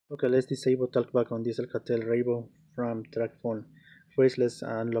Okay, let's disable talkback on this Alcatel Rainbow from TRACFONE. First, let's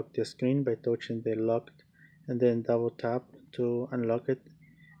unlock the screen by touching the locked and then double tap to unlock it.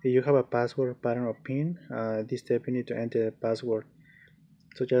 If you have a password, pattern, or PIN, this step you need to enter the password.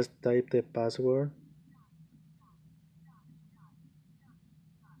 So just type the password,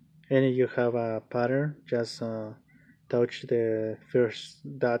 and if you have a pattern, just touch the first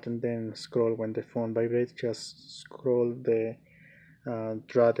dot and then scroll. When the phone vibrates, just scroll the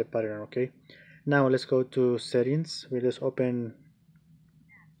draw the pattern. Okay, now let's go to settings. We just open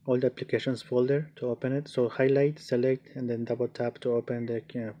all the applications folder to open it. So highlight, select, and then double tap to open the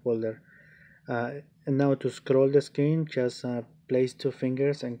folder. uh, and now to scroll the screen, just place two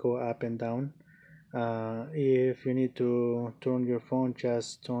fingers and go up and down. If you need to turn your phone,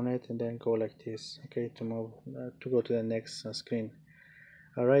 just turn it and then go like this, okay, to move to go to the next screen.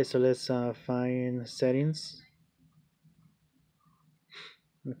 Alright, so let's find settings.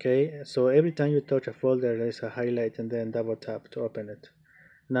 Okay, so every time you touch a folder, there's a highlight and then double tap to open it.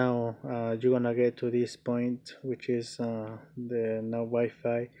 Now you're gonna get to this point, which is the now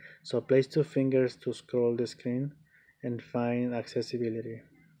Wi-Fi. So place two fingers to scroll the screen and find accessibility.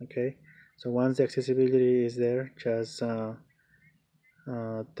 Okay, so once the accessibility is there, just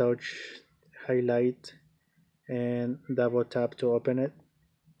touch, highlight, and double tap to open it.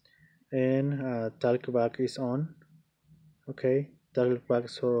 And talkback is on. Okay, talkback.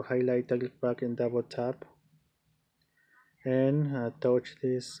 So highlight talkback and double tap, and touch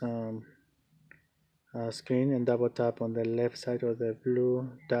this screen and double tap on the left side of the blue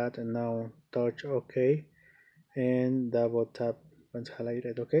dot, and now touch OK and double tap once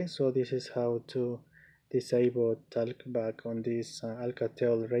highlighted. Okay, so this is how to disable talkback on this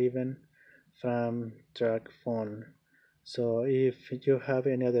Alcatel Raven from TRACFONE. So if you have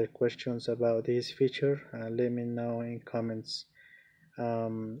any other questions about this feature, let me know in comments.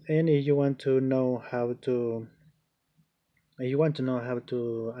 And if you want to know how to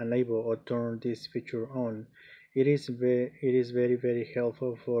enable or turn this feature on, it is very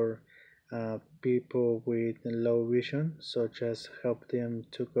helpful for people with low vision, such as help them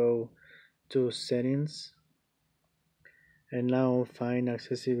to go to settings and now find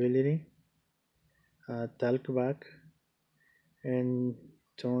accessibility, talkback, and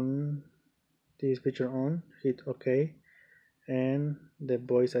turn this feature on, hit OK, and the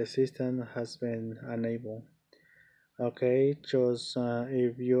voice assistant has been enabled. Okay, just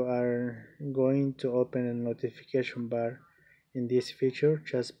if you are going to open a notification bar in this feature,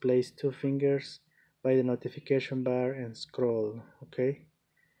 just place two fingers by the notification bar and scroll. Okay,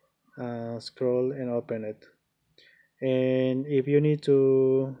 scroll and open it. And if you need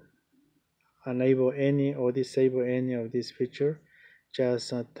to enable any or disable any of this feature,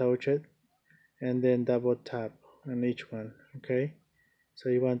 just touch it and then double tap on each one. Okay, so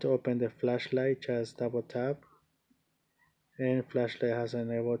you want to open the flashlight, just double tap, and flashlight has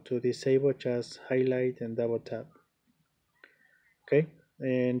enabled. To disable, just highlight and double tap. Okay,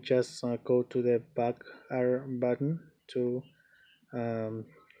 and just go to the back arrow button to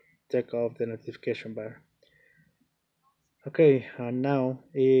take off the notification bar. Okay, now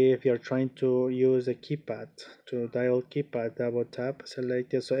if you're trying to use a keypad to dial keypad, double tap,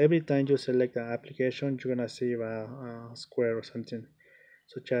 select it. So every time you select an application, you're gonna see a square or something.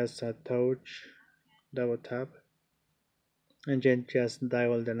 So just touch, double tap, and then just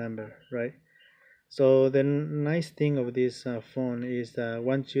dial the number, right? So the nice thing of this phone is that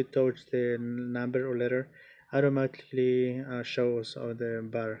once you touch the number or letter, automatically shows on the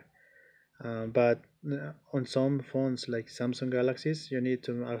bar. But on some phones like Samsung Galaxies, you need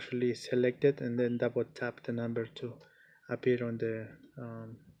to actually select it and then double tap the number to appear on the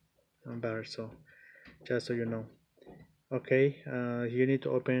bar. So just so you know. Okay, you need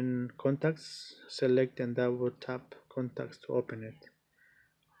to open contacts, select and double tap contacts to open it.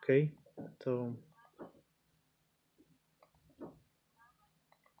 Okay, so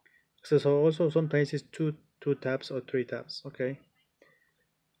also sometimes it's two tabs or three tabs. Okay,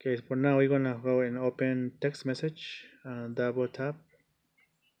 for now we're gonna go and open text message, double tap,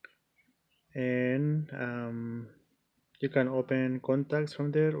 and you can open contacts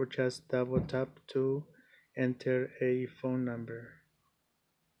from there or just double tap to enter a phone number.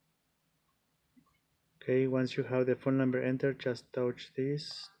 Okay, once you have the phone number entered, just touch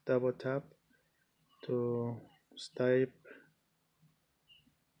this, double tap to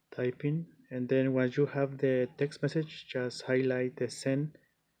typing, and then once you have the text message, just highlight the send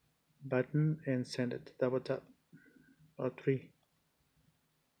button and send it, double tap, or three.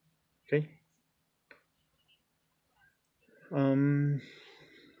 Okay, um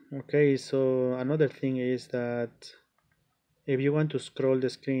okay, so another thing is that If you want to scroll the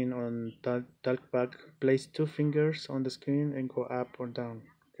screen on talkback, place 2 fingers on the screen and go up or down.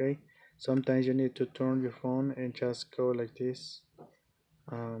 Okay. Sometimes you need to turn your phone and just go like this.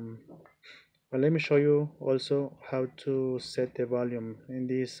 But let me show you also how to set the volume in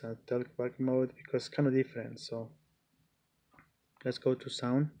this talkback mode, because it's kind of different. So let's go to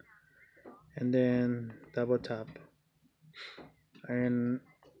sound and then double tap. And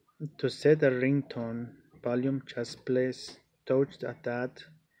to set the ringtone volume, just touch at that,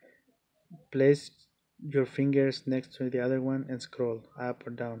 place your fingers next to the other one and scroll up or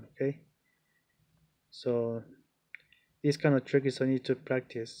down. Okay, so this kind of trick is I need to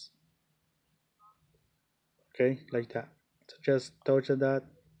practice. Okay, like that. So just touch that,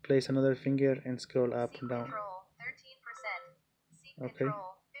 place another finger and scroll up and down. Okay,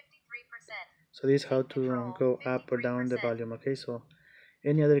 so this is how to go up or down the volume. Okay, so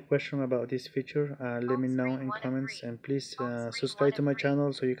any other question about this feature, let me know in comments, and please subscribe to my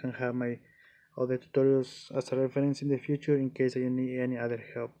channel so you can have my other tutorials as a reference in the future in case you need any other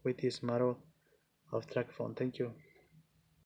help with this model of TRACFONE. Thank you.